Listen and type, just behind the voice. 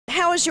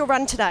How was your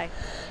run today?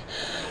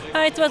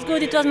 It was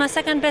good. It was my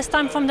second best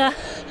time from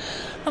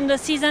the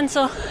season,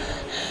 so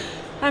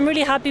I'm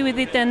really happy with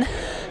it, and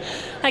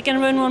I can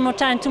run one more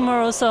time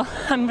tomorrow, so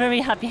I'm very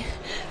happy.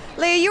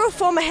 Lea, you're a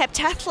former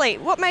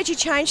heptathlete. What made you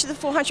change to the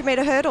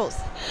 400-meter hurdles?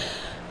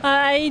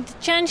 I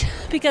changed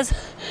because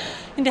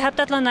in the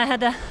heptathlon I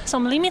had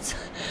some limits,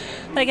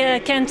 like I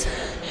can't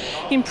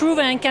improve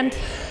and I can't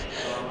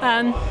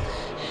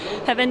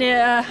have any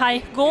high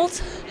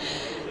goals.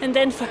 And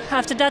then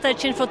after that I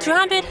changed for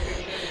 300,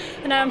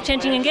 and now I'm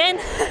changing again.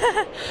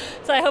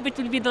 So I hope it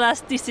will be the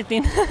last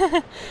discipline.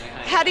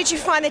 How did you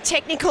find the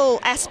technical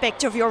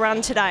aspect of your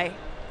run today?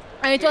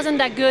 It wasn't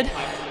that good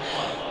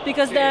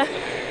because the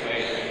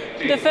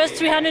first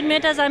 300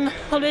 meters I'm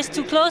always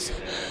too close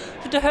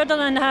to the hurdle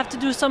and I have to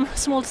do some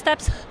small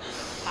steps.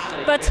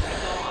 But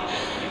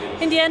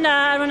in the end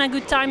I run a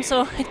good time,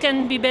 so it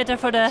can be better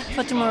for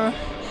tomorrow.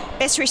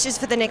 Best wishes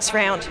for the next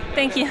round.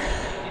 Thank you.